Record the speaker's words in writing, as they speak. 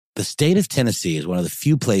The state of Tennessee is one of the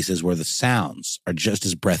few places where the sounds are just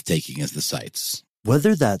as breathtaking as the sights.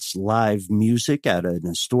 Whether that's live music at an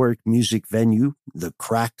historic music venue, the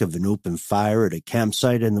crack of an open fire at a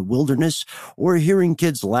campsite in the wilderness, or hearing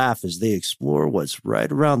kids laugh as they explore what's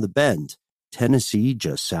right around the bend, Tennessee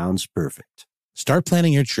just sounds perfect. Start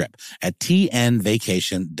planning your trip at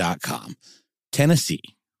tnvacation.com. Tennessee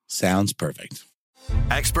sounds perfect.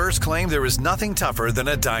 Experts claim there is nothing tougher than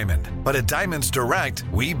a diamond. But at Diamonds Direct,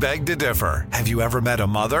 we beg to differ. Have you ever met a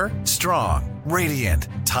mother? Strong, radiant,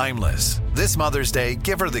 timeless. This Mother's Day,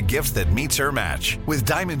 give her the gift that meets her match. With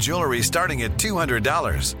diamond jewelry starting at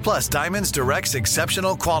 $200. Plus Diamonds Direct's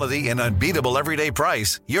exceptional quality and unbeatable everyday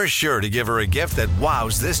price, you're sure to give her a gift that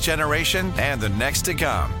wows this generation and the next to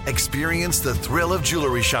come. Experience the thrill of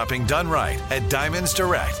jewelry shopping done right at Diamonds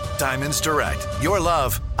Direct. Diamonds Direct. Your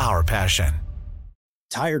love, our passion.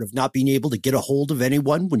 Tired of not being able to get a hold of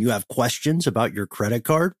anyone when you have questions about your credit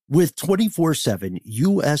card? With 24/7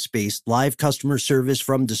 U.S.-based live customer service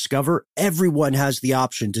from Discover, everyone has the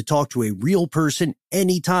option to talk to a real person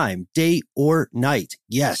anytime, day or night.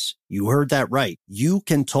 Yes, you heard that right. You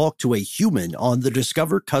can talk to a human on the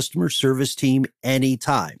Discover customer service team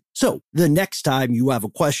anytime. So the next time you have a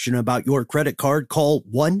question about your credit card, call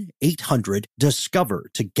 1-800-DISCOVER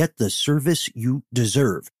to get the service you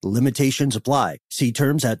deserve. Limitations apply. See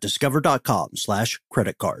terms at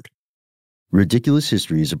discover.com/credit card. Ridiculous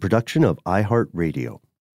History is a production of iHeartRadio.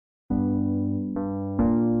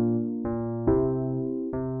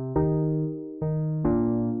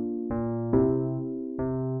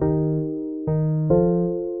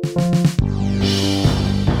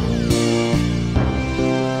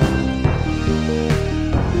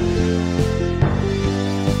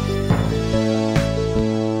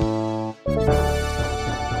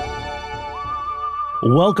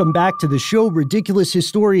 Welcome back to the show, Ridiculous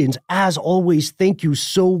Historians. As always, thank you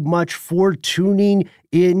so much for tuning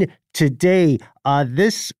in today.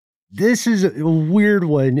 This is a weird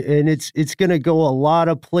one, and it's going to go a lot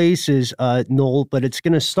of places, Noel, but it's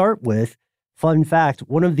going to start with, fun fact,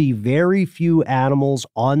 one of the very few animals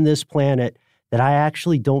on this planet that I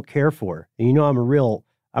actually don't care for. And you know I'm a real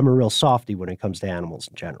softie when it comes to animals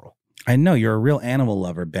in general. I know you're a real animal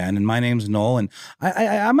lover, Ben, and my name's Noel, and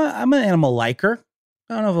I'm an animal liker.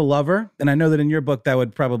 I don't know if a lover, and I know that in your book that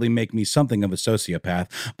would probably make me something of a sociopath,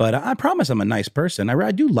 but I promise I'm a nice person.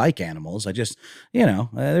 I do like animals. I just,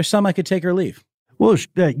 there's some I could take or leave. Well,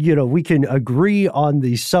 we can agree on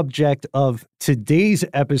the subject of today's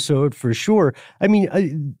episode for sure. I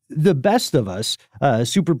mean, the best of us,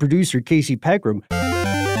 super producer Casey Pegram,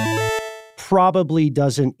 probably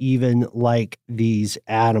doesn't even like these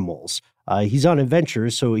animals. He's on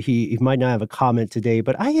adventures, so he might not have a comment today,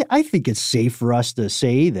 but I think it's safe for us to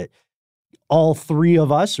say that all three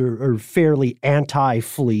of us are fairly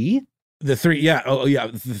anti-flea. The three, yeah. Oh, yeah.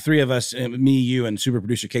 The three of us, me, you, and super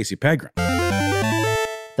producer Casey Pegram.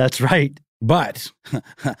 That's right. But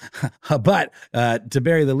to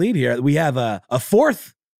bury the lead here, we have a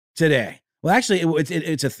fourth today. Well, actually,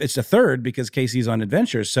 it's a third because Casey's on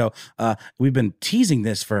adventures. So we've been teasing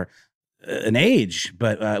this for an age,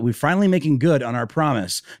 but we're finally making good on our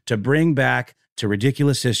promise to bring back to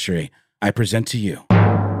Ridiculous History. I present to you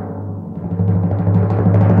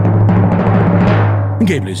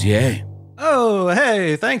Gabe Luzier. Oh,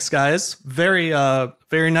 hey, thanks, guys. Very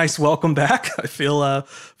nice welcome back. I feel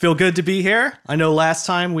good to be here. I know last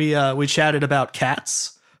time we chatted about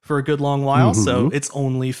cats for a good long while, so it's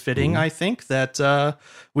only fitting, I think, that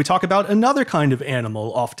we talk about another kind of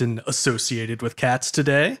animal often associated with cats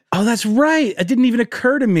today. Oh, that's right. It didn't even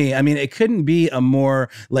occur to me. I mean, it couldn't be a more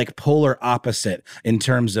like polar opposite in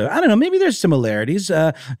terms of, I don't know, maybe there's similarities.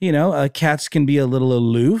 Cats can be a little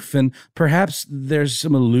aloof, and perhaps there's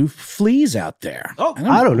some aloof fleas out there. Oh,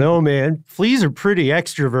 I don't know, man. Fleas are pretty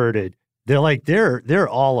extroverted. They're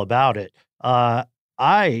all about it.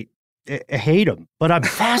 I hate them, but I'm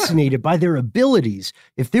fascinated by their abilities.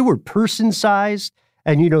 If they were person-sized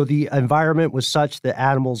and, the environment was such that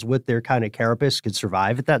animals with their kind of carapace could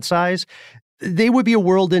survive at that size, they would be a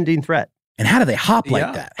world-ending threat. And how do they hop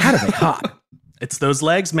like that? How do they hop? It's those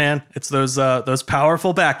legs, man. It's those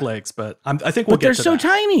powerful back legs. But I think we'll get to that. But they're so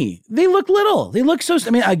tiny. They look little. They look so. I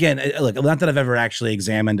mean, again, look. Not that I've ever actually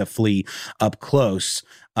examined a flea up close.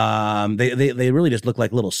 They really just look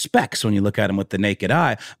like little specks when you look at them with the naked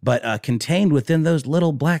eye. But contained within those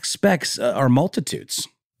little black specks are multitudes.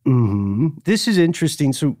 Mm-hmm. This is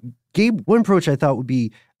interesting. So, Gabe, one approach I thought would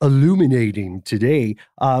be illuminating today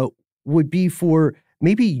would be for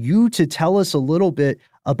maybe you to tell us a little bit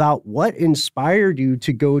about what inspired you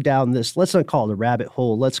to go down this, let's not call it a rabbit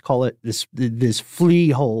hole, let's call it this flea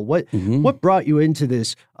hole. What brought you into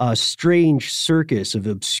this strange circus of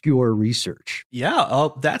obscure research? Yeah,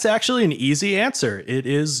 that's actually an easy answer. It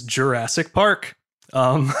is Jurassic Park.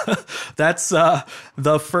 That's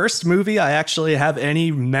the first movie I actually have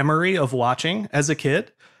any memory of watching as a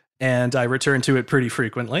kid. And I return to it pretty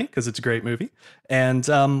frequently because it's a great movie. And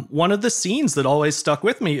one of the scenes that always stuck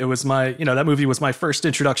with me, it was that movie was my first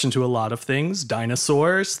introduction to a lot of things: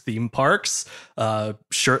 dinosaurs, theme parks,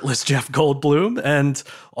 shirtless Jeff Goldblum, and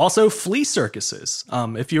also flea circuses.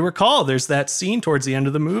 If you recall, there's that scene towards the end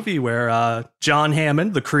of the movie where John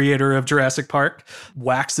Hammond, the creator of Jurassic Park,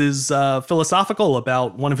 waxes philosophical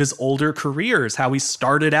about one of his older careers, how he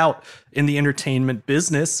started out in the entertainment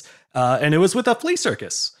business, and it was with a flea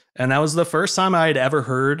circus. And that was the first time I had ever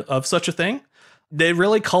heard of such a thing. They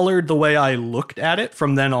really colored the way I looked at it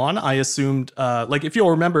from then on. I assumed, if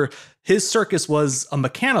you'll remember, his circus was a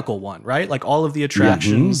mechanical one, right? Like all of the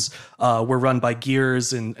attractions were run by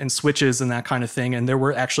gears and switches and that kind of thing. And there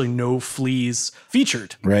were actually no fleas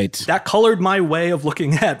featured. Right. That colored my way of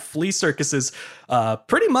looking at flea circuses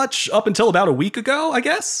pretty much up until about a week ago, I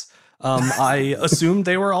guess. I assumed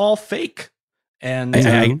they were all fake. And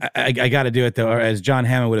I got to do it, though, or as John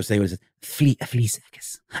Hammond would have said, it was a flea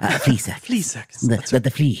circus. Flea circus. Flea circus. The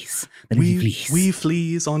fleas. We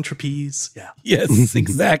fleas on trapeze. Yeah. Yes,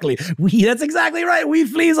 exactly. That's exactly right. We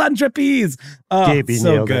fleas on trapeze. Oh, Gabe,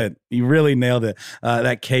 so good. You really nailed it.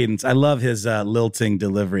 That cadence. I love his lilting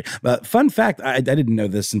delivery. Fun fact, I didn't know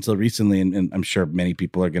this until recently, and I'm sure many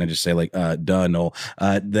people are going to just say, duh, Noel.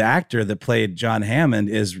 The actor that played John Hammond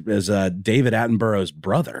is David Attenborough's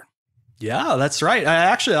brother. Yeah, that's right.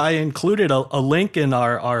 I included a link in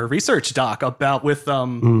our research doc with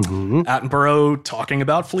Attenborough talking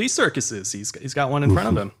about flea circuses. He's got one in front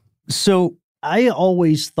of him. So I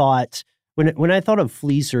always thought when I thought of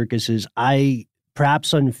flea circuses, I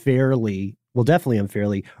perhaps definitely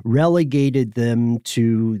unfairly relegated them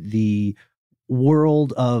to the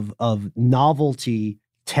world of novelty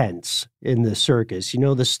tents in the circus.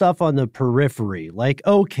 The stuff on the periphery, like,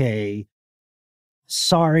 okay,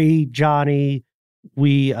 sorry, Johnny,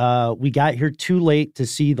 we got here too late to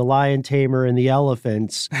see the lion tamer and the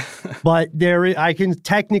elephants, but I can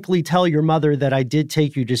technically tell your mother that I did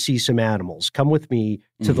take you to see some animals. Come with me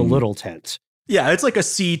to the little tent. Yeah, it's like a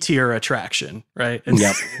C-tier attraction, right?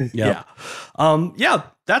 Yep. Yeah.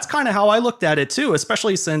 That's kind of how I looked at it too,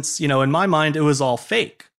 especially since, in my mind, it was all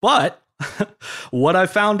fake. But what I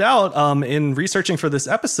found out in researching for this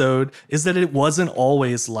episode is that it wasn't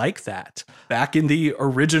always like that. Back in the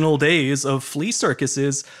original days of flea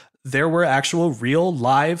circuses, there were actual real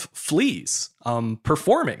live fleas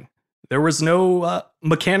performing. There was no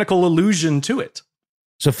mechanical illusion to it.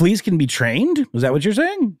 So fleas can be trained? Was that what you're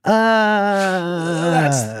saying? That's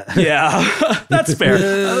fair.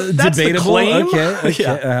 That's debatable. The claim. Okay.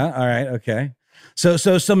 Yeah. All right. Okay. So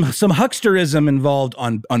some hucksterism involved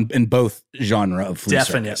in both genre of flea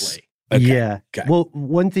circus. Okay. Yeah. Okay. Well,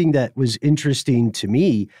 one thing that was interesting to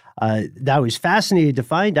me that I was fascinated to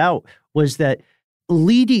find out was that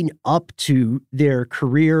leading up to their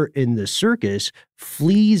career in the circus,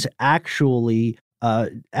 fleas actually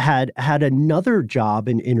had another job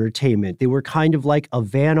in entertainment. They were kind of like a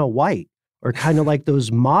Vanna White, or kind of like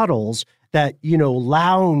those models that,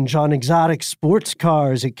 lounge on exotic sports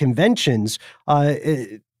cars at conventions.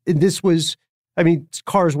 This was,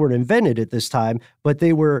 cars weren't invented at this time, but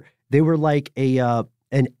they were like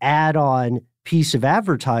an add-on piece of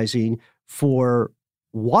advertising for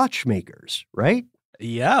watchmakers, right?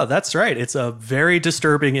 Yeah, that's right. It's a very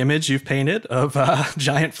disturbing image you've painted of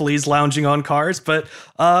giant fleas lounging on cars. But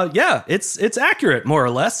it's accurate, more or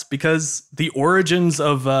less, because the origins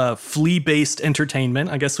of flea-based entertainment,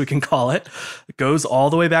 I guess we can call it, goes all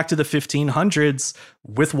the way back to the 1500s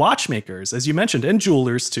with watchmakers, as you mentioned, and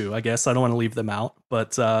jewelers too. I guess I don't want to leave them out.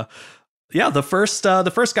 But the first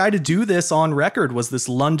guy to do this on record was this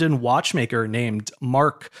London watchmaker named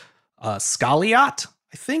Mark Scaliat,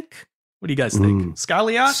 I think. What do you guys think?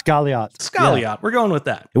 Scaliat? Scaliat. Yeah. We're going with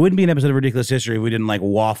that. It wouldn't be an episode of Ridiculous History if we didn't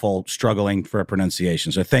waffle struggling for a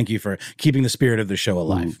pronunciation. So thank you for keeping the spirit of the show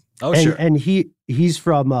alive. Oh, sure. And he's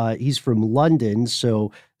from London,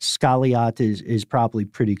 so Scaliat is probably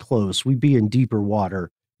pretty close. We'd be in deeper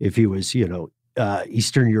water if he was,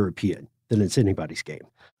 Eastern European. Then it's anybody's game.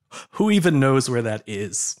 Who even knows where that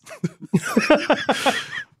is?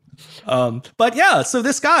 But yeah, so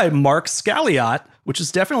this guy, Mark Scaliat, which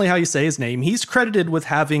is definitely how you say his name, he's credited with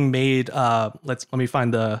having made, let me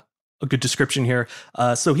find a good description here.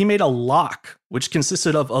 So he made a lock, which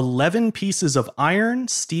consisted of 11 pieces of iron,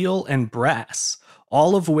 steel, and brass,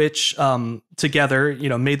 all of which together,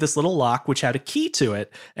 made this little lock, which had a key to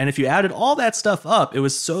it. And if you added all that stuff up, it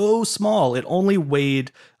was so small, it only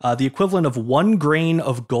weighed the equivalent of 1 grain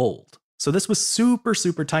of gold. So this was super,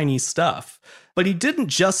 super tiny stuff. But he didn't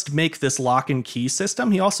just make this lock and key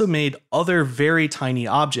system. He also made other very tiny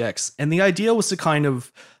objects. And the idea was to kind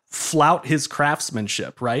of flout his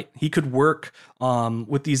craftsmanship, right? He could work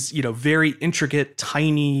with these, very intricate,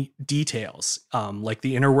 tiny details, like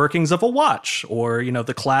the inner workings of a watch or,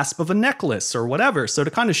 the clasp of a necklace or whatever. So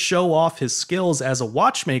to kind of show off his skills as a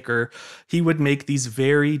watchmaker, he would make these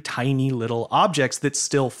very tiny little objects that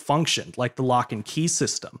still functioned, like the lock and key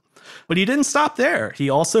system. But he didn't stop there. He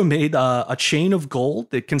also made a chain of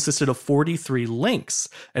gold that consisted of 43 links.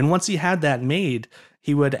 And once he had that made,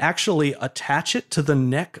 he would actually attach it to the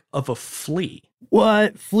neck of a flea.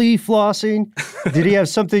 What? Flea flossing? Did he have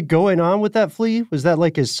something going on with that flea? Was that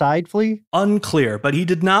like his side flea? Unclear, but he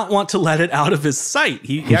did not want to let it out of his sight.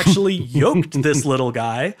 He actually yoked this little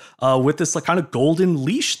guy with this kind of golden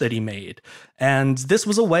leash that he made. And this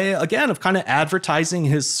was a way, again, of kind of advertising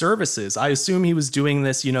his services. I assume he was doing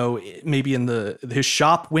this, maybe in his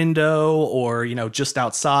shop window or, just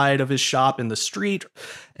outside of his shop in the street.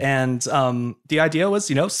 And the idea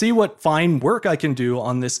was, see what fine work I can do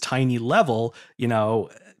on this tiny level.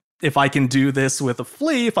 If I can do this with a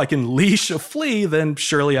flea, if I can leash a flea, then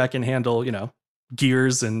surely I can handle,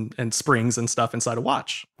 gears and springs and stuff inside a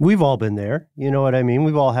watch. We've all been there. You know what I mean?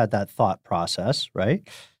 We've all had that thought process, right?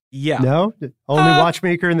 Yeah. No? Only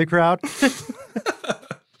watchmaker in the crowd?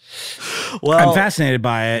 Well, I'm fascinated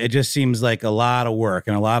by it. It just seems like a lot of work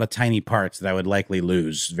and a lot of tiny parts that I would likely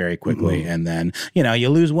lose very quickly. Mm-hmm. And then, you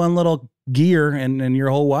lose one little gear and your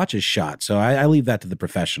whole watch is shot. So I leave that to the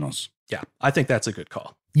professionals. Yeah, I think that's a good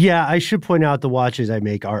call. Yeah, I should point out the watches I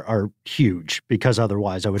make are huge because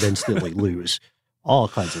otherwise I would instantly lose all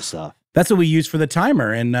kinds of stuff. That's what we use for the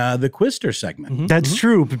timer in the Quister segment. Mm-hmm. That's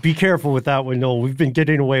true, but be careful with that one, Noel. We've been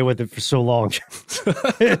getting away with it for so long.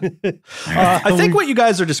 I think what you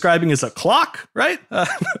guys are describing is a clock, right?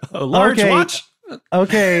 A large watch.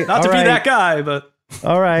 Okay. Not to be that guy, but...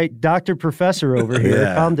 All right, Dr. Professor over here.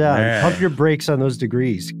 Yeah. Calm down. Right. Pump your brakes on those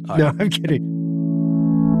degrees. No, I'm kidding.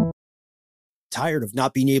 Tired of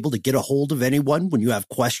not being able to get a hold of anyone when you have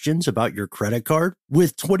questions about your credit card?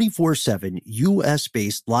 With 24/7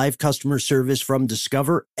 U.S.-based live customer service from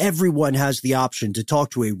Discover, everyone has the option to talk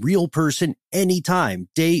to a real person anytime,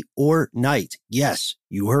 day or night. Yes,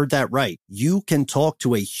 you heard that right. You can talk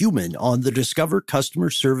to a human on the Discover customer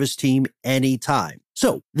service team anytime.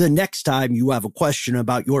 So the next time you have a question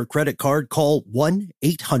about your credit card, call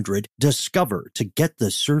 1-800-DISCOVER to get the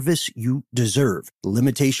service you deserve.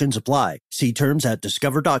 Limitations apply. See terms at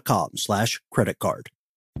discover.com/credit card.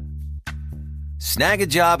 Snag a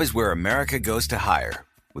Job is where America goes to hire,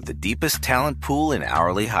 with the deepest talent pool in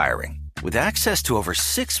hourly hiring. With access to over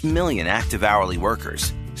 6 million active hourly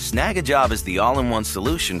workers, Snag a Job is the all-in-one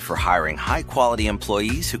solution for hiring high-quality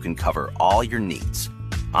employees who can cover all your needs.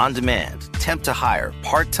 On demand, temp to hire,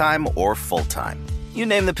 part-time or full-time. You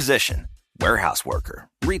name the position. Warehouse worker,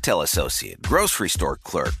 retail associate, grocery store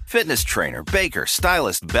clerk, fitness trainer, baker,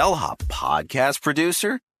 stylist, bellhop, podcast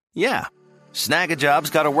producer. Yeah, Snag a Job's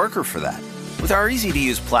got a worker for that. With our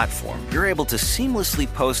easy-to-use platform, you're able to seamlessly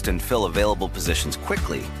post and fill available positions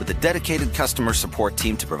quickly with a dedicated customer support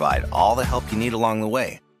team to provide all the help you need along the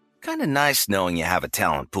way. Kind of nice knowing you have a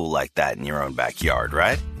talent pool like that in your own backyard,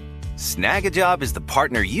 right? Snag a Job is the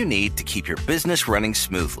partner you need to keep your business running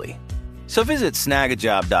smoothly. So visit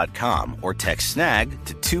snagajob.com or text snag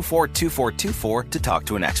to 242424 to talk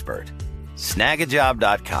to an expert.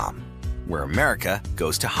 Snagajob.com, where America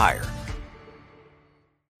goes to hire.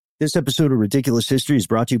 This episode of Ridiculous History is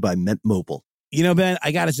brought to you by Mint Mobile. Ben,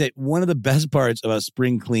 I got to say, one of the best parts about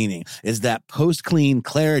spring cleaning is that post-clean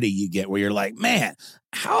clarity you get where you're like, man,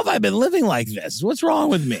 how have I been living like this? What's wrong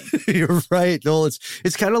with me? You're right, Noel.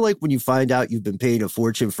 It's kind of like when you find out you've been paying a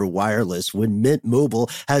fortune for wireless when Mint Mobile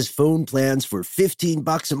has phone plans for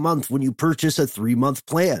 $15 a month when you purchase a 3-month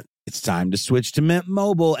plan. It's time to switch to Mint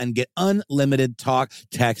Mobile and get unlimited talk,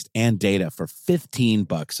 text, and data for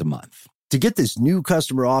 $15 a month. To get this new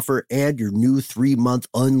customer offer and your new 3-month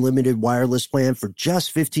unlimited wireless plan for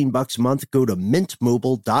just $15 a month, go to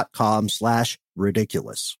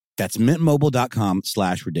mintmobile.com/ridiculous. That's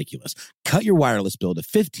mintmobile.com/ridiculous. Cut your wireless bill to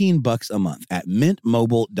 $15 a month at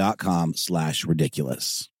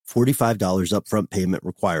mintmobile.com/ridiculous. $45 upfront payment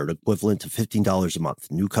required, equivalent to $15 a month.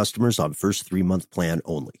 New customers on first 3-month plan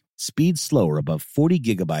only. Speed slower above 40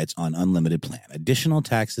 gigabytes on unlimited plan. Additional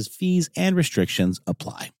taxes, fees, and restrictions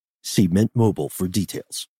apply. See Mint Mobile for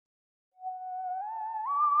details.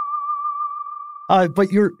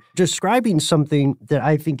 But you're describing something that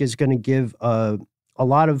I think is going to give a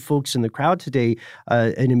lot of folks in the crowd today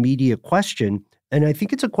an immediate question. And I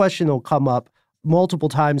think it's a question that'll come up multiple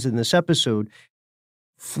times in this episode.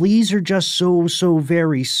 Fleas are just so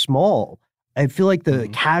very small. I feel like the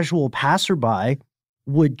casual passerby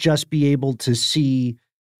would just be able to see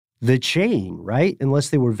the chain, right? Unless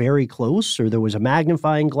they were very close or there was a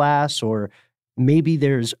magnifying glass, or maybe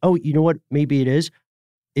there's, oh, you know what? Maybe it is.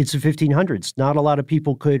 It's the 1500s. Not a lot of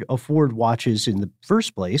people could afford watches in the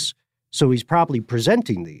first place. So he's probably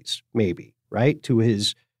presenting these, maybe, right, to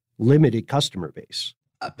his limited customer base.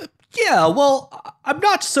 Yeah, well, I'm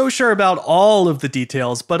not so sure about all of the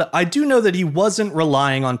details, but I do know that he wasn't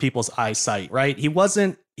relying on people's eyesight, right? He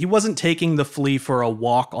wasn't taking the flea for a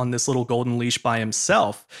walk on this little golden leash by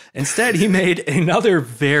himself. Instead, he made another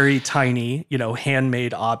very tiny,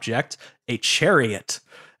 handmade object, a chariot.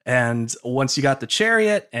 And once you got the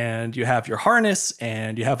chariot and you have your harness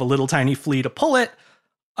and you have a little tiny flea to pull it,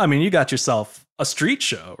 I mean, you got yourself a street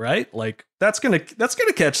show, right? Like that's gonna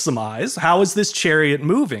catch some eyes. How is this chariot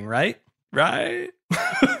moving, right? Right.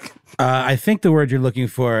 I think the word you're looking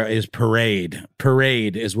for is parade.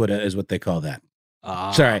 Parade is what they call that.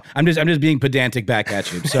 Sorry, I'm just being pedantic back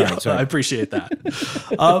at you. Sorry. I appreciate that.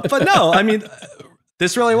 But no, I mean,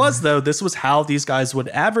 this really was, though. This was how these guys would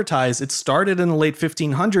advertise. It started in the late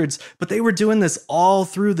 1500s, but they were doing this all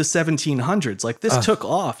through the 1700s. Like this took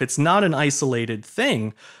off. It's not an isolated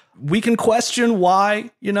thing. We can question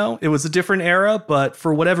why, it was a different era, but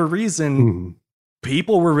for whatever reason,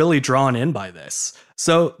 people were really drawn in by this.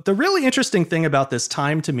 So the really interesting thing about this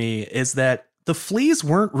time to me is that the fleas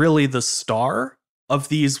weren't really the star of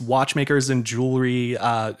these watchmakers and jewelry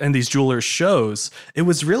and these jewelers shows. It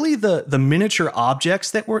was really the miniature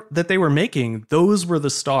objects that they were making. Those were the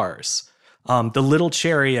stars. The little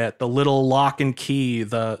chariot, the little lock and key,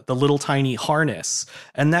 the little tiny harness.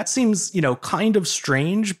 And that seems, kind of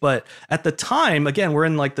strange. But at the time, again, we're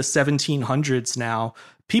in like the 1700s now.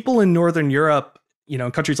 People in Northern Europe,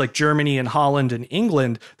 in countries like Germany and Holland and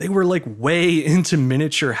England, they were like way into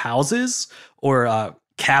miniature houses or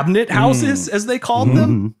cabinet houses, as they called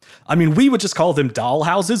them. I mean, we would just call them doll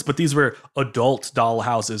houses, but these were adult doll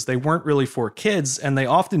houses. They weren't really for kids, and they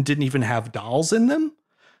often didn't even have dolls in them.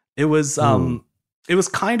 It was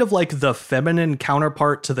kind of like the feminine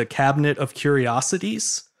counterpart to the Cabinet of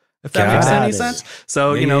Curiosities, if that makes any sense.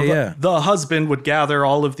 So, the husband would gather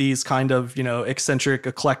all of these kind of, eccentric,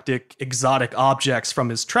 eclectic, exotic objects from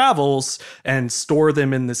his travels and store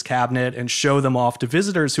them in this cabinet and show them off to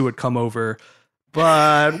visitors who would come over.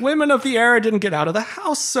 But women of the era didn't get out of the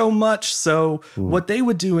house so much. So what they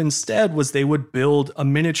would do instead was they would build a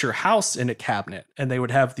miniature house in a cabinet, and they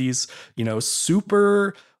would have these,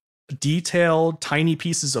 super detailed tiny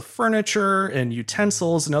pieces of furniture and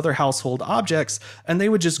utensils and other household objects, and they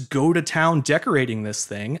would just go to town decorating this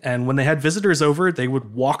thing. And when they had visitors over, they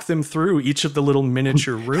would walk them through each of the little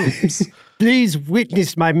miniature rooms. Please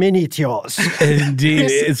witness my miniatures. Indeed.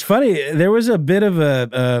 It's funny. There was a bit of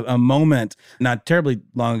a moment not terribly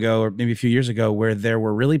long ago, or maybe a few years ago, where there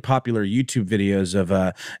were really popular YouTube videos of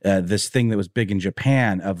this thing that was big in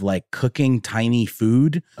Japan of like cooking tiny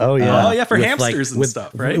food. Oh, yeah. For hamsters and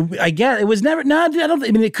stuff, right? I guess it was never,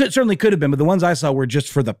 it certainly could have been, but the ones I saw were just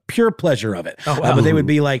for the pure pleasure of it. Oh, wow. But they would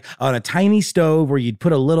be like on a tiny stove where you'd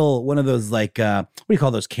put one of those like, what do you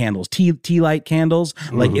call those candles? Tea light candles,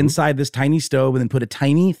 like inside this tiny stove, and then put a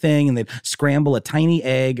tiny thing, and they'd scramble a tiny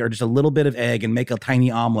egg or just a little bit of egg and make a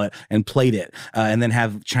tiny omelet and plate it, and then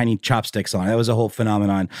have tiny chopsticks on it. That was a whole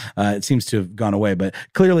phenomenon. It seems to have gone away, but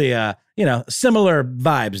clearly, similar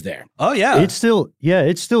vibes there. Oh, yeah. It's still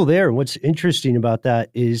there. And what's interesting about that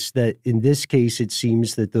is that in this case, it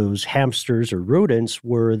seems that those hamsters or rodents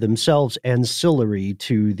were themselves ancillary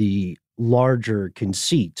to the larger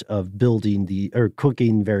conceit of building or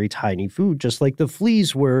cooking very tiny food, just like the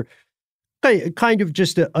fleas were kind of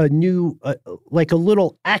just a new, like a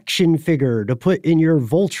little action figure to put in your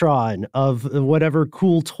Voltron of whatever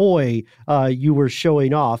cool toy you were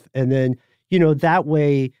showing off. And then, that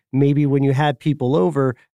way, maybe when you had people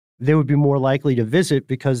over, they would be more likely to visit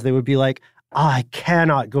because they would be like, I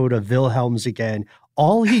cannot go to Wilhelm's again.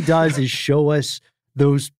 All he does is show us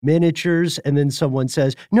those miniatures. And then someone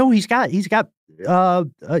says, no, he's got, it's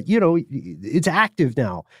active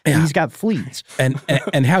now. Yeah. He's got fleas.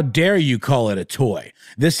 And how dare you call it a toy?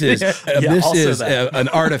 This is an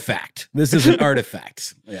artifact. This is an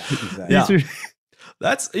artifact. Yeah, exactly. Yeah.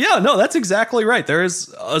 That's exactly right. There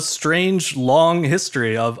is a strange long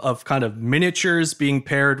history of kind of miniatures being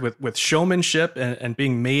paired with showmanship and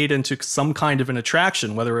being made into some kind of an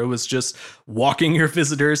attraction, whether it was just walking your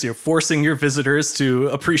visitors, forcing your visitors to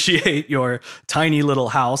appreciate your tiny little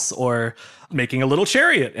house, or making a little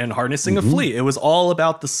chariot and harnessing a flea. It was all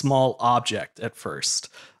about the small object at first.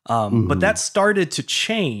 But that started to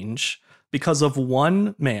change because of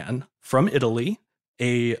one man from Italy,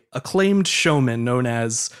 a acclaimed showman known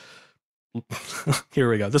as, here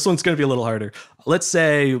we go. This one's going to be a little harder. Let's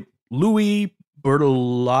say Louis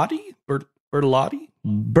Bertolotti? Bertolotti.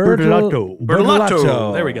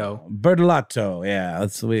 There we go. Bertolotto. Yeah, I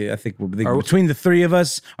think between the three of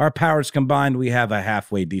us, our powers combined, we have a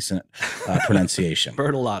halfway decent pronunciation.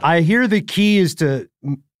 Bertolotto. I hear the key is to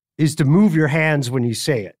move your hands when you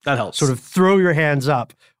say it. That helps. Sort of throw your hands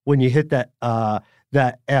up when you hit that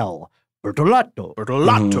L.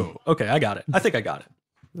 Bertolotto. Okay, I got it. I think I got it.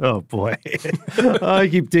 Oh boy, I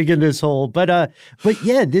keep digging this hole. But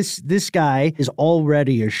yeah, this guy is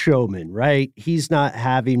already a showman, right? He's not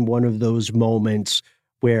having one of those moments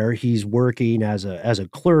where he's working as a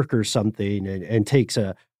clerk or something and takes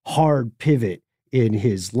a hard pivot in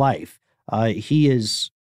his life.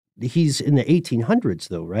 He's in the 1800s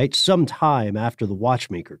though, right? Sometime after the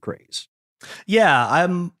watchmaker craze. Yeah,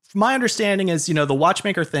 my understanding is, the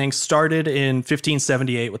watchmaker thing started in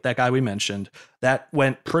 1578 with that guy we mentioned. That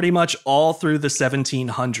went pretty much all through the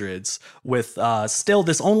 1700s, with still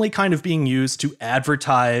this only kind of being used to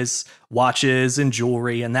advertise watches and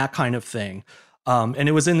jewelry and that kind of thing. And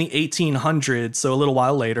it was in the 1800s, so a little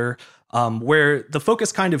while later, where the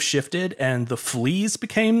focus kind of shifted and the fleas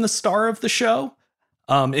became the star of the show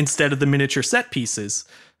instead of the miniature set pieces.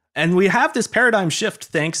 And we have this paradigm shift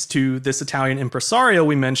thanks to this Italian impresario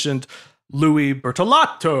we mentioned, Louis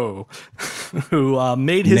Bertolotto, who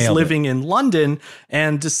made his living in London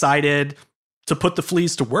and decided to put the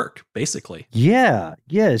fleas to work, basically. Yeah.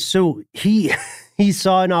 So he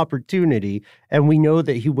saw an opportunity, and we know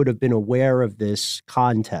that he would have been aware of this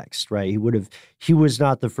context, right? He was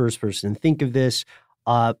not the first person to think of this,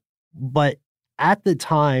 but at the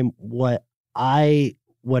time, what I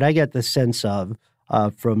get the sense of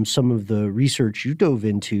from some of the research you dove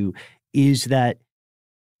into is that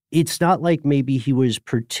it's not like maybe he was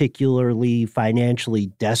particularly financially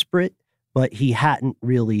desperate, but he hadn't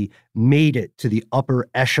really made it to the upper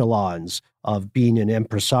echelons of being an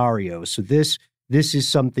impresario. So this is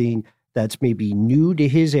something that's maybe new to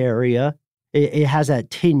his area. It has that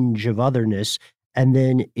tinge of otherness, and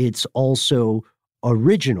then it's also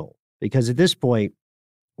original, because at this point,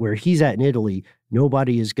 where he's at in Italy,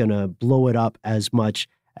 nobody is going to blow it up as much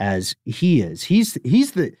as he is. He's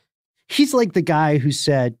like the guy who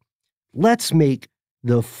said, let's make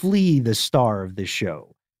the flea the star of the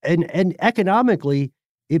show. And economically,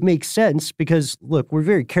 it makes sense because, look, we're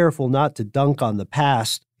very careful not to dunk on the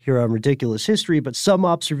past here on Ridiculous History, but some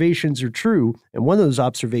observations are true. And one of those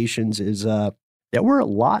observations is there were a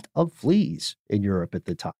lot of fleas in Europe at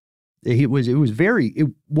the time. It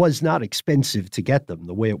was not expensive to get them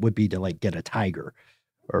the way it would be to like get a tiger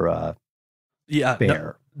or a bear.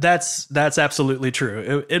 No, that's absolutely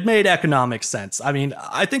true. It made economic sense. I mean,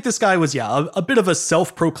 I think this guy was, a bit of a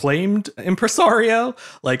self-proclaimed impresario.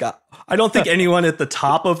 Like, I don't think anyone at the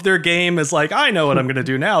top of their game is like, I know what I'm going to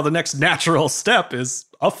do now. The next natural step is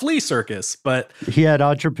a flea circus. But he had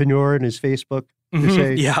entrepreneur in his Facebook.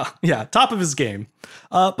 Yeah, top of his game.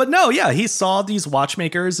 But no, he saw these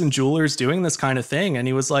watchmakers and jewelers doing this kind of thing, and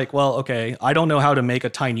he was like, well, okay, I don't know how to make a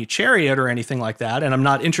tiny chariot or anything like that, and I'm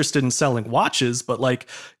not interested in selling watches, but like,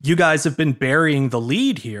 you guys have been burying the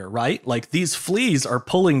lead here, right? Like, these fleas are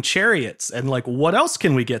pulling chariots, and like, what else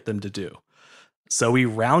can we get them to do? So he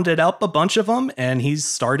rounded up a bunch of them, and he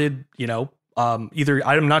started, either,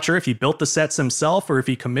 I'm not sure if he built the sets himself or if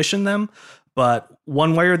he commissioned them, but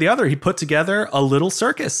one way or the other, he put together a little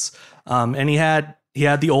circus. And he had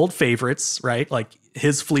the old favorites, right? Like,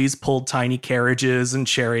 his fleas pulled tiny carriages and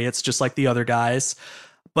chariots, just like the other guys.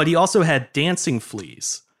 But he also had dancing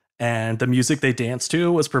fleas. And the music they danced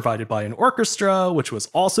to was provided by an orchestra, which was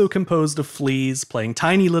also composed of fleas playing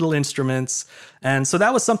tiny little instruments. And so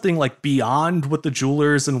that was something like beyond what the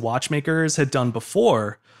jewelers and watchmakers had done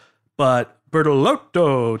before. But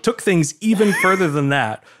Bertolotto took things even further than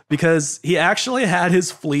that, because he actually had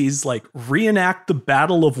his fleas like reenact the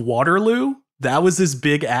Battle of Waterloo. That was his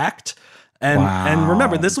big act. And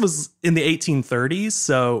remember, this was in the 1830s,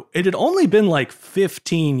 so it had only been like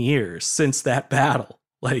 15 years since that battle.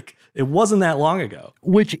 Like, it wasn't that long ago.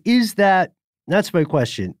 Which is that's my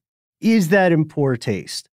question. Is that in poor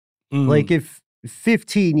taste? Like, if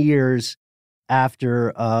 15 years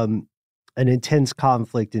after an intense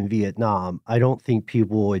conflict in Vietnam, I don't think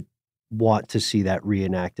people would want to see that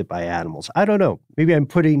reenacted by animals. I don't know. Maybe I'm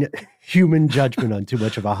putting human judgment on too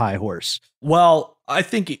much of a high horse. Well, I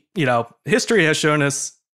think, history has shown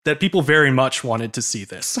us that people very much wanted to see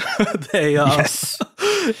this. Yes.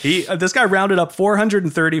 This guy rounded up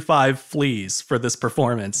 435 fleas for this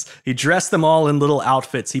performance. He dressed them all in little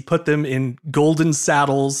outfits. He put them in golden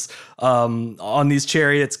saddles on these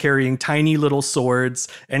chariots carrying tiny little swords.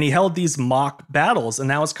 And he held these mock battles. And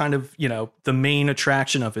that was kind of, the main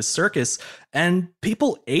attraction of his circus. And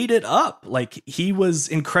people ate it up. Like, he was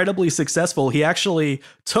incredibly successful. He actually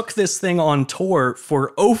took this thing on tour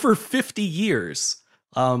for over 50 years.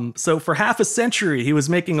 So for half a century, he was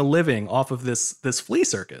making a living off of this flea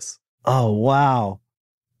circus. Oh, wow.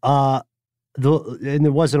 And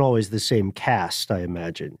it wasn't always the same cast, I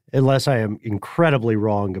imagine, unless I am incredibly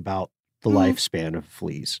wrong about the lifespan of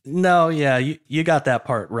fleas. No, yeah, you got that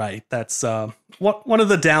part right. That's one of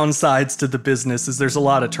the downsides to the business is there's a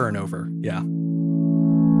lot of turnover. Yeah.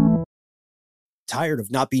 Tired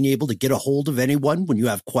of not being able to get a hold of anyone when you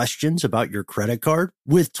have questions about your credit card?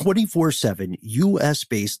 With 24/7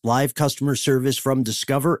 U.S.-based live customer service from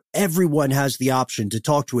Discover, everyone has the option to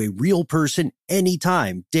talk to a real person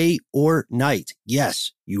anytime, day or night.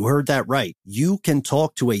 Yes, you heard that right. You can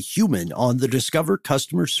talk to a human on the Discover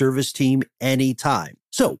customer service team anytime.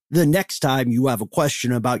 So the next time you have a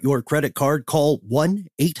question about your credit card, call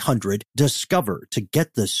 1-800-DISCOVER to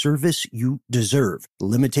get the service you deserve.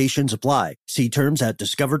 Limitations apply. See terms at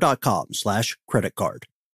discover.com/creditcard.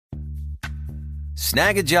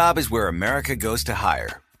 Snag a Job is where America goes to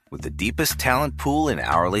hire, with the deepest talent pool in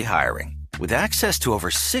hourly hiring. With access to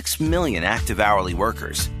over 6 million active hourly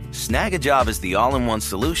workers, Snag a Job is the all-in-one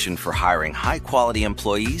solution for hiring high-quality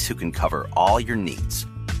employees who can cover all your needs.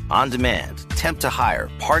 On demand, temp to hire,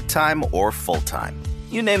 part-time or full-time.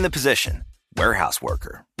 You name the position. Warehouse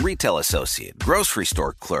worker, retail associate, grocery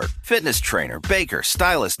store clerk, fitness trainer, baker,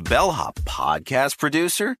 stylist, bellhop, podcast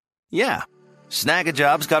producer. Yeah, Snag a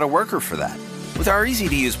Job's got a worker for that. With our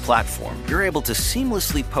easy-to-use platform, you're able to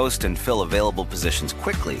seamlessly post and fill available positions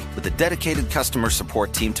quickly with a dedicated customer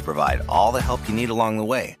support team to provide all the help you need along the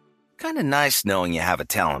way. Kind of nice knowing you have a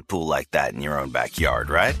talent pool like that in your own backyard,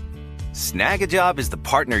 right? Snag a Job is the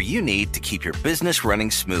partner you need to keep your business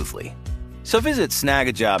running smoothly. So visit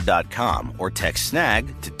snagajob.com or text snag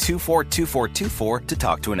to 242424 to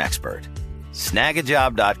talk to an expert.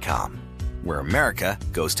 Snagajob.com, where America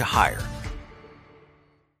goes to hire.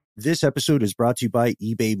 This episode is brought to you by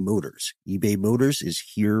eBay Motors. eBay Motors is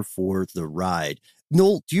here for the ride.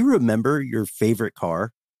 Noel, do you remember your favorite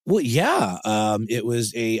car? Well, yeah. It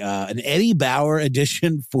was an Eddie Bauer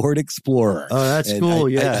edition Ford Explorer. Oh, that's cool.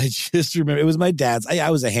 I just remember it was my dad's. I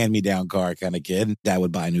was a hand-me-down car kind of kid. Dad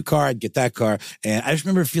would buy a new car. I'd get that car. And I just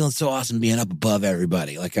remember feeling so awesome being up above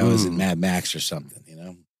everybody, like I was in Mad Max or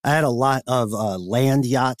something, I had a lot of land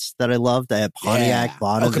yachts that I loved. I had Pontiac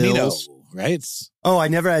Bonnevilles. Right? Oh, I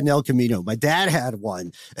never had an El Camino. My dad had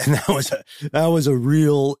one, and that was a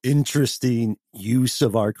real interesting use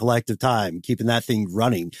of our collective time, keeping that thing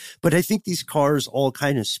running. But I think these cars all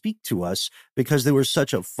kind of speak to us because they were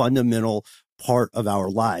such a fundamental part of our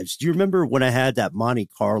lives. Do you remember when I had that Monte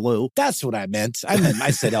Carlo? That's what I meant.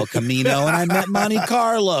 I said El Camino, and I meant Monte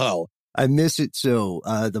Carlo. I miss it so.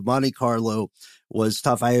 The Monte Carlo was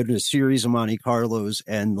tough. I had a series of Monte Carlos,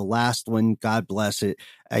 and the last one, God bless it,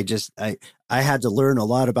 I had to learn a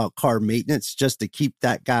lot about car maintenance just to keep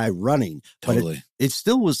that guy running. Totally. But it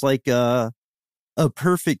still was like a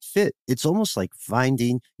perfect fit. It's almost like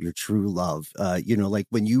finding your true love. Like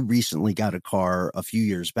when you recently got a car a few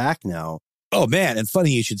years back now. Oh, man. And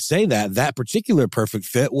funny you should say that. That particular perfect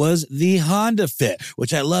fit was the Honda Fit,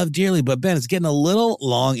 which I love dearly. But, Ben, it's getting a little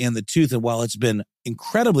long in the tooth. And while it's been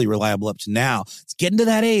incredibly reliable up to now, it's getting to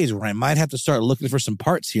that age where I might have to start looking for some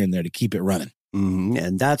parts here and there to keep it running. Mm-hmm.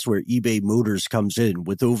 And that's where eBay Motors comes in.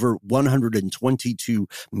 With over 122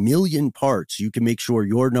 million parts, you can make sure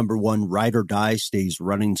your number one ride or die stays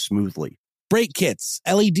running smoothly. Brake kits,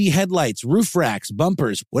 LED headlights, roof racks,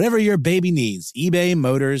 bumpers, whatever your baby needs, eBay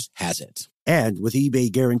Motors has it. And with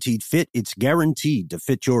eBay Guaranteed Fit, it's guaranteed to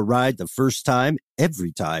fit your ride the first time,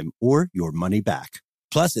 every time, or your money back.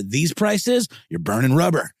 Plus, at these prices, you're burning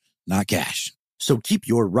rubber, not cash. So keep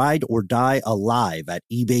your ride or die alive at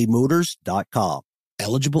ebaymotors.com.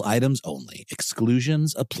 Eligible items only.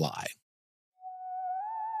 Exclusions apply.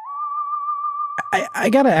 I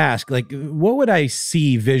gotta ask, what would I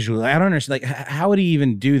see visually? I don't understand. How would he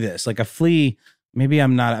even do this? Like a flea, maybe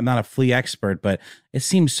I'm not a flea expert, but it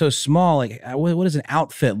seems so small. What does an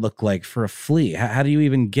outfit look like for a flea? How do you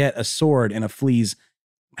even get a sword in a flea's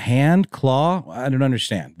hand, claw? I don't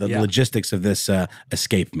understand. The logistics of this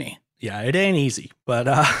escape me. Yeah, it ain't easy, but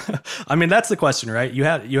I mean, that's the question, right?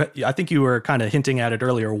 I think you were kind of hinting at it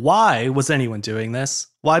earlier. Why was anyone doing this?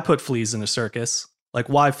 Why put fleas in a circus? Like,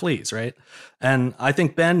 why fleas, right? And I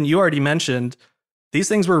think, Ben, you already mentioned these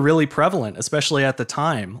things were really prevalent, especially at the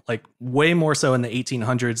time, like way more so in the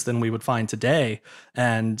 1800s than we would find today.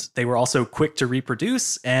 And they were also quick to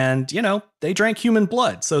reproduce, and, you know, they drank human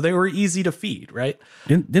blood, so they were easy to feed, right?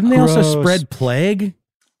 Didn't they also spread plague?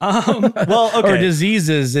 Well, okay. Or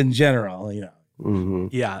diseases in general, you know. Mm-hmm.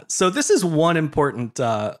 Yeah. So this is one important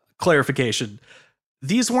clarification.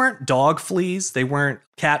 These weren't dog fleas. They weren't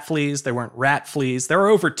cat fleas. They weren't rat fleas. There are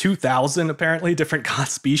over 2,000, apparently, different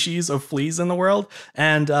species of fleas in the world.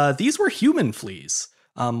 And these were human fleas,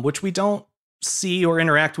 which we don't see or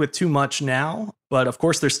interact with too much now. But of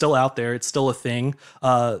course, they're still out there. It's still a thing.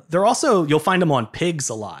 They're also, you'll find them on pigs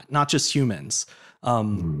a lot, not just humans.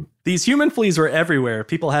 These human fleas were everywhere.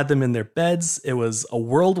 People had them in their beds. It was a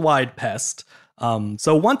worldwide pest.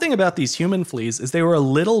 So one thing about these human fleas is they were a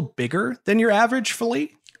little bigger than your average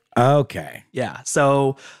flea. Okay. Yeah.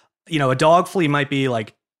 So, you know, a dog flea might be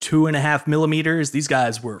like 2.5 millimeters. These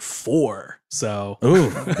guys were 4. So,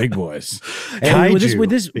 ooh, big boys. And would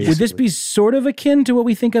this be sort of akin to what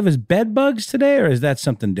we think of as bed bugs today, or is that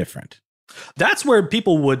something different? That's where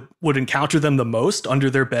people would encounter them the most, under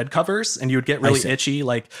their bed covers, and you would get really itchy.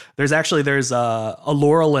 Like there's a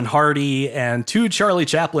Laurel and Hardy and 2 Charlie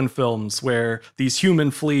Chaplin films where these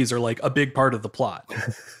human fleas are like a big part of the plot.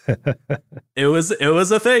 It was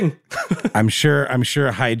a thing. I'm sure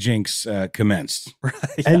hijinks commenced. Right,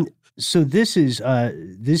 yeah. And so this is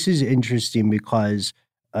interesting because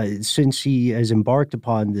since he has embarked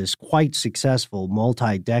upon this quite successful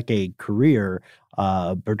multi-decade career,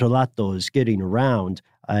 Bertolato is getting around,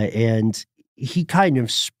 and he kind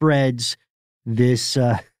of spreads this.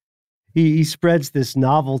 He spreads this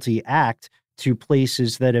novelty act to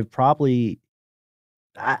places that have probably,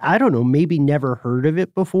 I don't know, maybe never heard of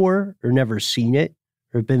it before or never seen it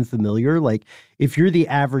or been familiar. Like if you're the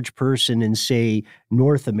average person in, say,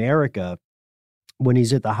 North America, when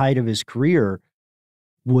he's at the height of his career,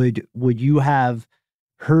 would you have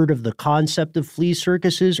heard of the concept of flea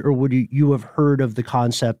circuses, or would you have heard of the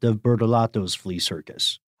concept of Bertolato's flea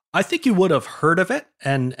circus? I think you would have heard of it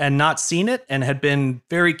and not seen it, and had been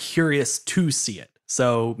very curious to see it.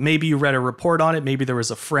 So maybe you read a report on it. Maybe there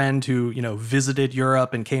was a friend who, you know, visited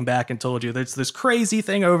Europe and came back and told you there's this crazy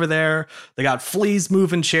thing over there. They got fleas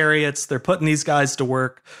moving chariots. They're putting these guys to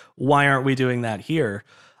work. Why aren't we doing that here?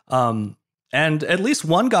 And at least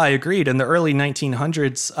one guy agreed. In the early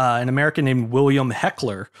 1900s, an American named William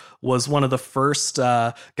Heckler was one of the first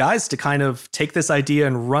guys to kind of take this idea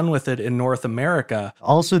and run with it in North America.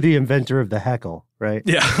 Also the inventor of the heckle, right?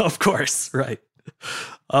 Yeah, of course, right.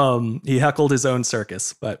 He heckled his own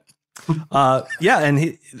circus, but yeah,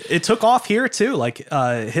 and it took off here too. Like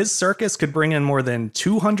his circus could bring in more than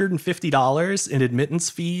 $250 in admittance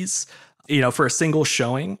fees, you know, for a single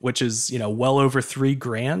showing, which is, you know, well over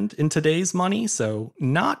 $3,000 in today's money. So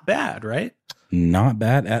not bad, right? Not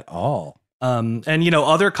bad at all. And, you know,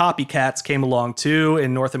 other copycats came along too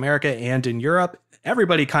in North America and in Europe.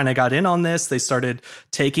 Everybody kind of got in on this. They started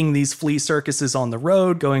taking these flea circuses on the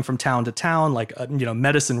road, going from town to town, like, you know,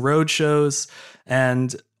 Medicine Road shows.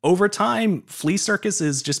 And over time, flea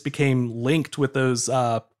circuses just became linked with those,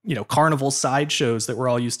 you know, carnival sideshows that we're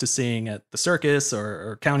all used to seeing at the circus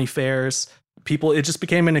or county fairs. It just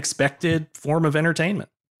became an expected form of entertainment.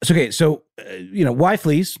 Okay, so, you know, why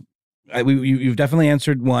fleas? You've definitely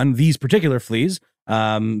answered one, these particular fleas,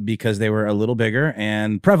 because they were a little bigger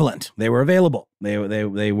and prevalent. They were available. They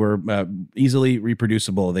were easily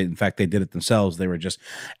reproducible. In fact, they did it themselves. They were just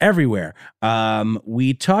everywhere.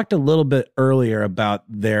 We talked a little bit earlier about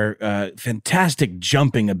their fantastic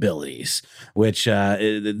jumping abilities, which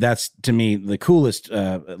that's, to me, the coolest,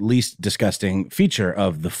 least disgusting feature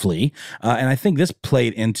of the flea. And I think this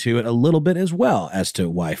played into it a little bit as well as to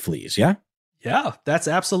why fleas, yeah? Yeah, that's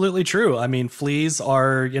absolutely true. I mean, fleas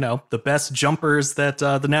are, you know, the best jumpers that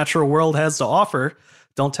the natural world has to offer.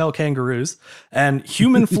 Don't tell kangaroos. And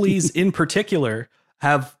human fleas in particular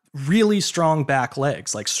have really strong back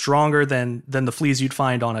legs, like stronger than the fleas you'd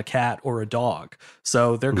find on a cat or a dog.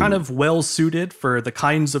 So they're kind of well suited for the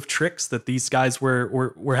kinds of tricks that these guys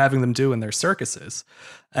were having them do in their circuses.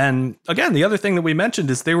 And again, the other thing that we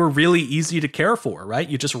mentioned is they were really easy to care for, right?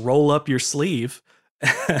 You just roll up your sleeve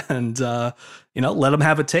and, you know, let them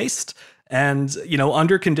have a taste. And, you know,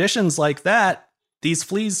 under conditions like that, these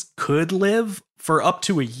fleas could live for up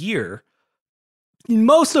to a year.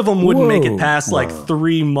 Most of them wouldn't make it Whoa. past like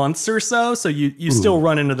 3 months or so. So you still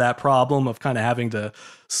run into that problem of kind of having to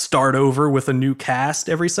start over with a new cast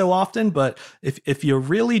every so often. But if you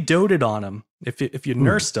really doted on them, if you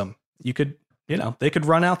nursed them, you could, they could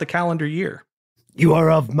run out the calendar year. You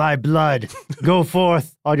are of my blood. Go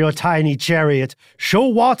forth on your tiny chariot. Show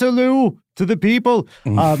Waterloo to the people.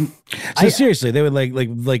 So seriously, they would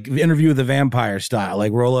like Interview the Vampire style,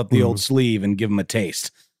 like roll up the old sleeve and give them a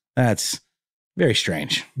taste. That's very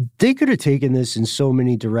strange. They could have taken this in so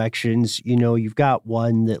many directions. You've got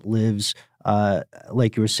one that lives,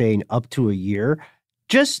 like you were saying, up to a year.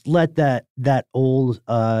 Just let that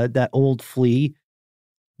old flea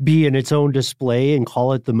be in its own display and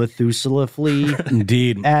call it the Methuselah flea.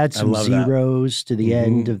 Indeed. Add some love that. zeros to the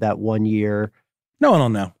end of that 1 year. No one will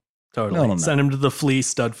know. Totally. No. Send him to the flea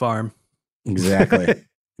stud farm. Exactly.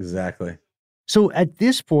 Exactly. So at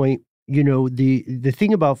this point, the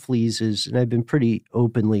thing about fleas is, and I've been pretty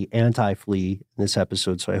openly anti-flea in this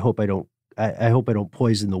episode, so I hope I don't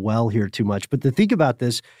poison the well here too much. But the thing about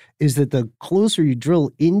this is that the closer you drill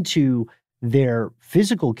into their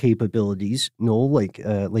physical capabilities,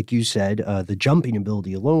 like you said, the jumping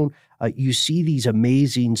ability alone, you see these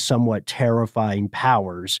amazing, somewhat terrifying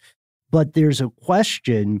powers. But there's a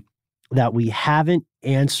question that we haven't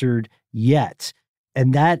answered yet,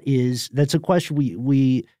 and that's a question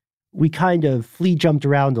we kind of flea jumped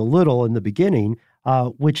around a little in the beginning,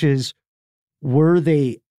 which is, were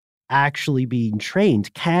they actually being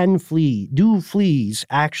trained? Do fleas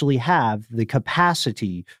actually have the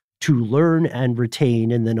capacity to learn and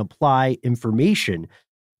retain and then apply information?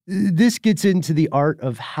 This gets into the art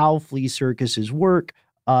of how flea circuses work,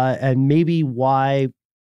 and maybe why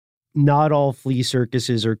not all flea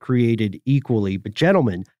circuses are created equally. But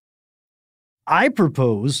gentlemen, I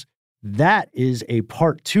propose that is a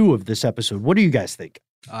part 2 of this episode. What do you guys think?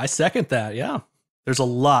 I second that. Yeah. There's a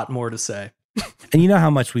lot more to say. And you know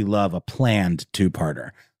how much we love a planned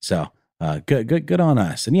 2-parter. So good on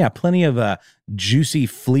us. And yeah, plenty of juicy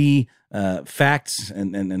flea facts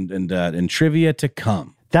and trivia to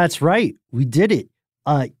come. That's right. We did it.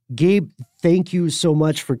 Gabe, thank you so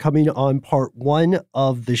much for coming on part 1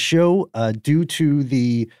 of the show. Due to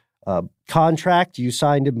the contract you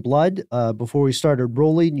signed in blood before we started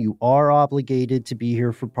rolling, you are obligated to be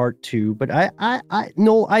here for part 2. But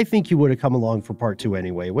I think you would have come along for part 2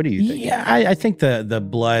 anyway. What do you think? Yeah, I think the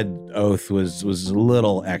blood oath was a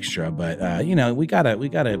little extra, but we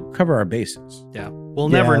gotta cover our bases. Yeah, we'll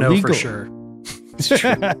never know for sure. It's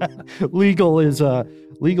true. Legal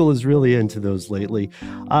is really into those lately,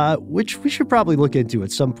 which we should probably look into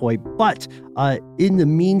at some point. But in the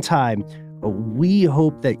meantime, we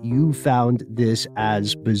hope that you found this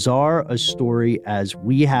as bizarre a story as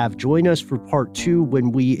we have. Join us for part 2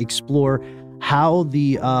 when we explore how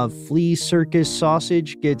the flea circus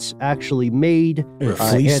sausage gets actually made.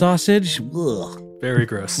 Flea sausage? Ugh. Very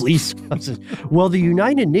gross. Flea sausage. Well, the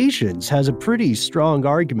United Nations has a pretty strong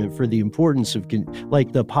argument for the importance of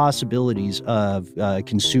the possibilities of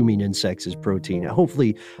consuming insects as protein.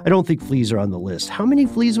 Hopefully, I don't think fleas are on the list. How many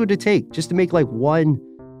fleas would it take just to make like one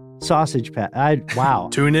sausage pat? Wow.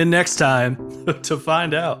 Tune in next time to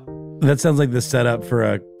find out. That sounds like the setup for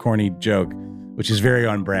a corny joke, which is very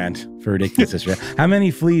on brand for Ridiculous History. How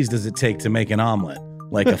many fleas does it take to make an omelet?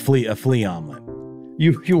 Like a flea omelet?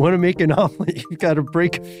 You want to make an omelet, you got to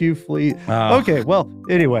break a few fleas. Oh. Okay, well,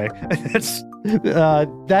 anyway, that's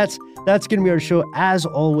going to be our show. As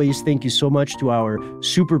always, thank you so much to our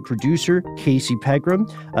super producer, Casey Pegram.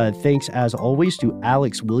 Thanks, as always, to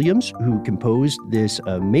Alex Williams, who composed this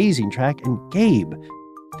amazing track. And Gabe,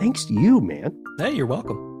 thanks to you, man. Hey, you're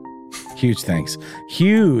welcome. Huge thanks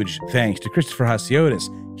to Christopher Hasiotis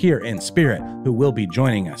here in spirit, who will be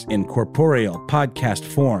joining us in corporeal podcast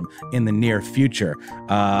form in the near future.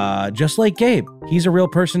 Just like Gabe, he's a real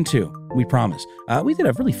person too, we promise. We did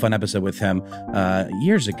a really fun episode with him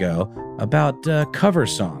years ago about cover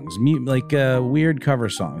songs, weird cover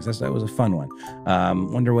songs. That was a fun one.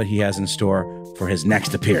 Wonder what he has in store for his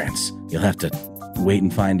next appearance. You'll have to wait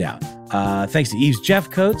and find out. Thanks to Eves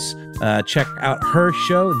Jeffcoats. Check out her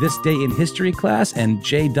show, This Day in History Class, and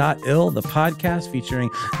J.Ill, the podcast featuring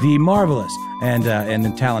the marvelous and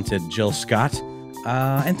talented Jill Scott.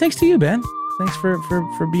 And thanks to you, Ben. Thanks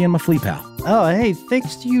for being my flea pal. Oh, hey,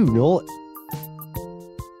 thanks to you, Noel.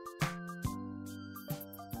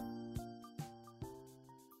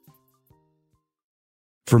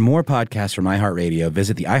 For more podcasts from iHeartRadio,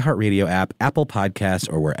 visit the iHeartRadio app, Apple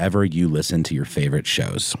Podcasts, or wherever you listen to your favorite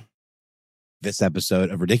shows. This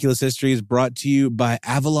episode of Ridiculous History is brought to you by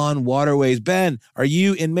Avalon Waterways. Ben, are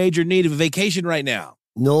you in major need of a vacation right now?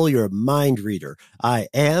 Noel, you're a mind reader. I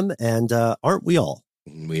am, and aren't we all?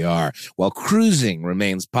 We are. While cruising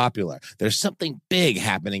remains popular, there's something big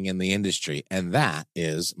happening in the industry, and that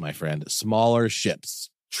is, my friend, smaller ships.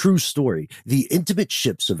 True story. The intimate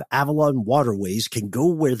ships of Avalon Waterways can go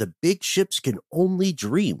where the big ships can only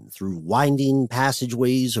dream, through winding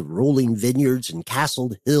passageways of rolling vineyards and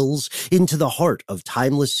castled hills into the heart of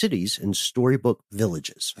timeless cities and storybook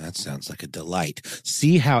villages. That sounds like a delight.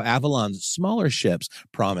 See how Avalon's smaller ships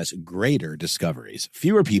promise greater discoveries,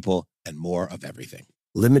 fewer people, and more of everything.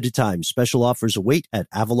 Limited time special offers await at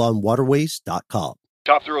avalonwaterways.com.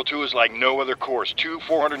 Top Thrill 2 is like no other course. 2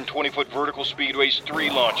 420-foot vertical speedways, 3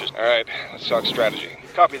 launches. All right, let's talk strategy.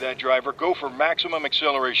 Copy that, driver. Go for maximum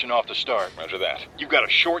acceleration off the start. Roger that. You've got a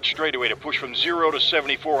short straightaway to push from 0 to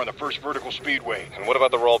 74 on the first vertical speedway. And what about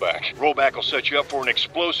the rollback? Rollback will set you up for an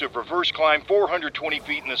explosive reverse climb 420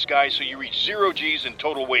 feet in the sky so you reach 0 Gs in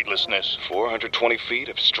total weightlessness. 420 feet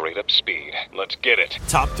of straight-up speed. Let's get it.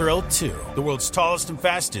 Top Thrill 2, the world's tallest and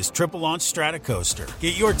fastest triple-launch stratocoaster.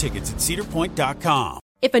 Get your tickets at cedarpoint.com.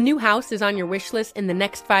 If a new house is on your wish list in the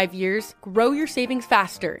next 5 years, grow your savings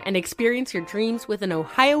faster and experience your dreams with an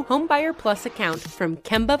Ohio Homebuyer Plus account from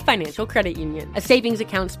Kemba Financial Credit Union. A savings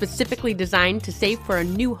account specifically designed to save for a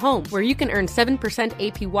new home, where you can earn 7%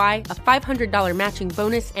 APY, a $500 matching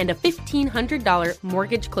bonus, and a $1,500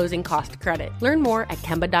 mortgage closing cost credit. Learn more at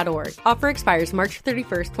Kemba.org. Offer expires March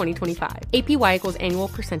 31st, 2025. APY equals annual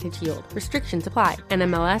percentage yield. Restrictions apply.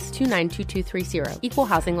 NMLS 292230. Equal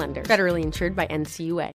housing lender. Federally insured by NCUA.